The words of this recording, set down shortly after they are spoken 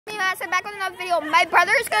Madison, back with another video. My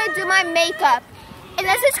brother is gonna do my makeup, and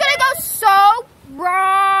this is gonna go so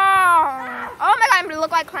wrong. Oh my god, I'm gonna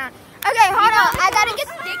look like a clown. Okay, hold on. I gotta get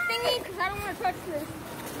stick thingy because I don't want to touch this.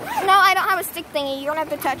 No, I don't have a stick thingy. You don't have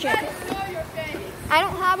to touch it. I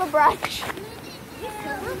don't have a brush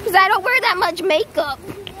because I don't wear that much makeup.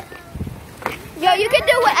 Yo, you can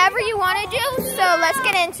do whatever you want to do. So let's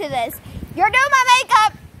get into this. You're doing my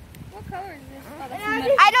makeup. What color is this? Oh, that's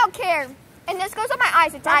I don't care. And this goes on my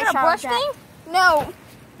eyes. It's eyeshadow. brush thing? No.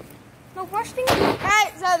 No brush thing?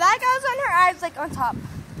 Alright, so that goes on her eyes, like on top.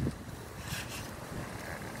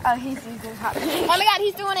 Oh, he's using top. Oh my god,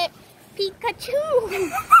 he's doing it. Pikachu.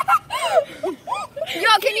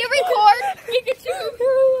 Yo, can you record? Pikachu.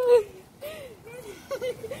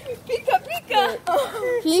 Pika, Pika.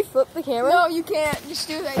 Can you flip the camera? No, you can't. Just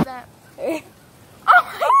do like that. Oh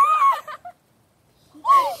my god.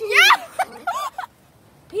 Yeah.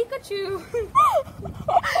 Pikachu. Yo,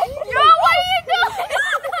 what are you doing?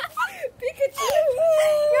 Pikachu.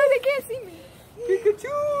 Yo, they can't see me.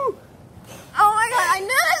 Pikachu. Oh my god, I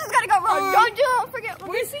knew this was gonna go wrong. Don't forget.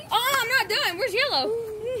 Where's he? Oh, I'm not done. Where's Yellow?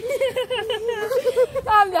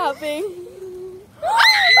 I'm helping.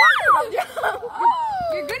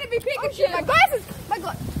 You're gonna be Pikachu. My glasses. My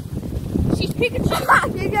glasses. She's Pikachu.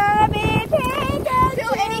 You're gonna be Pikachu. Do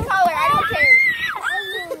any color. I don't care.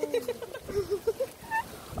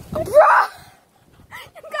 Bro!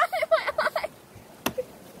 You got it in my eye.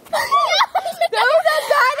 That was a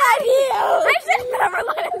bad idea. I should never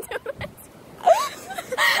let him do this.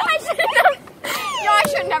 I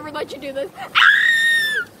should never let you do this.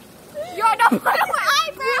 Yo, don't put it on my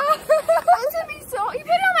eyebrow. This would be so. You put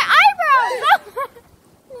it on my eyebrow.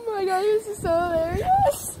 Oh my god, this is so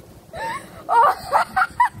hilarious. Oh.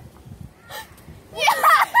 Yeah.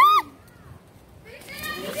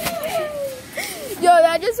 Yo,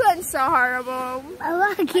 that just went so horrible. I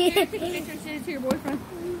like it. To your boyfriend.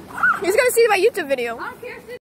 He's gonna see my YouTube video. I don't care if